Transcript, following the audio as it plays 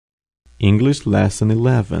English Lesson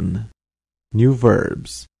 11. New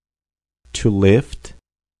verbs. To lift,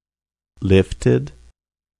 lifted,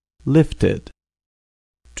 lifted.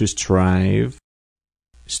 To strive,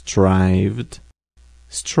 strived,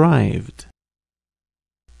 strived.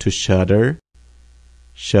 To shudder,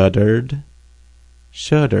 shuddered,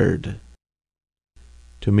 shuddered.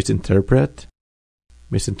 To misinterpret,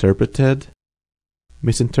 misinterpreted,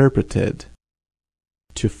 misinterpreted.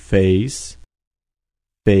 To face,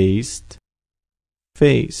 faced,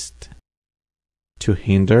 faced. To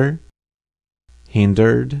hinder,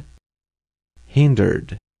 hindered,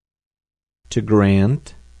 hindered. To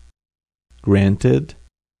grant, granted,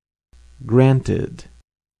 granted.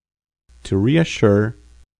 To reassure,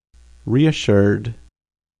 reassured,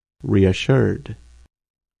 reassured.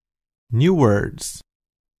 New words.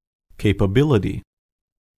 Capability,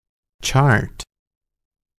 chart,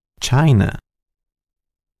 China,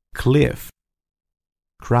 cliff,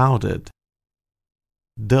 crowded,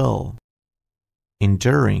 dull,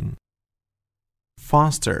 enduring,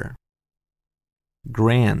 foster,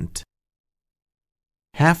 grant,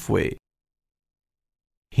 halfway,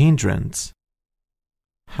 hindrance,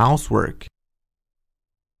 housework,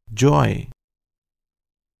 joy,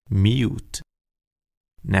 mute,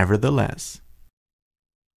 nevertheless,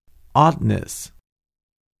 oddness,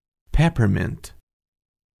 peppermint,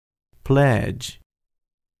 pledge,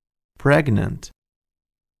 pregnant,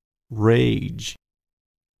 rage,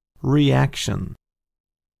 reaction,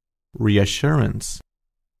 reassurance,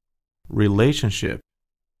 relationship,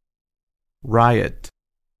 riot,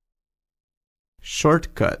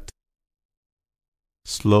 shortcut,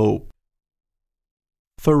 slope,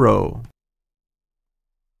 thorough,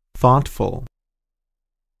 thoughtful,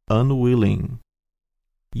 unwilling,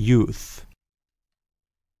 youth.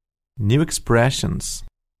 New expressions.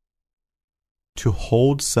 To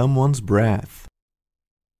hold someone's breath.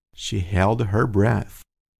 She held her breath.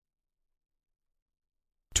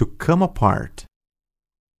 To come apart.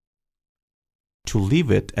 To leave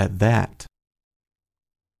it at that.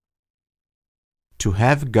 To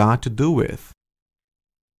have got to do with.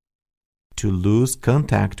 To lose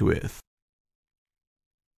contact with.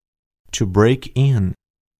 To break in.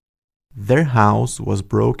 Their house was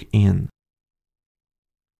broke in.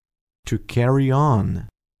 To carry on.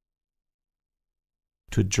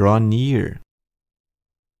 To draw near.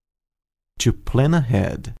 To plan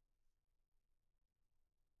ahead.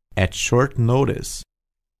 At short notice.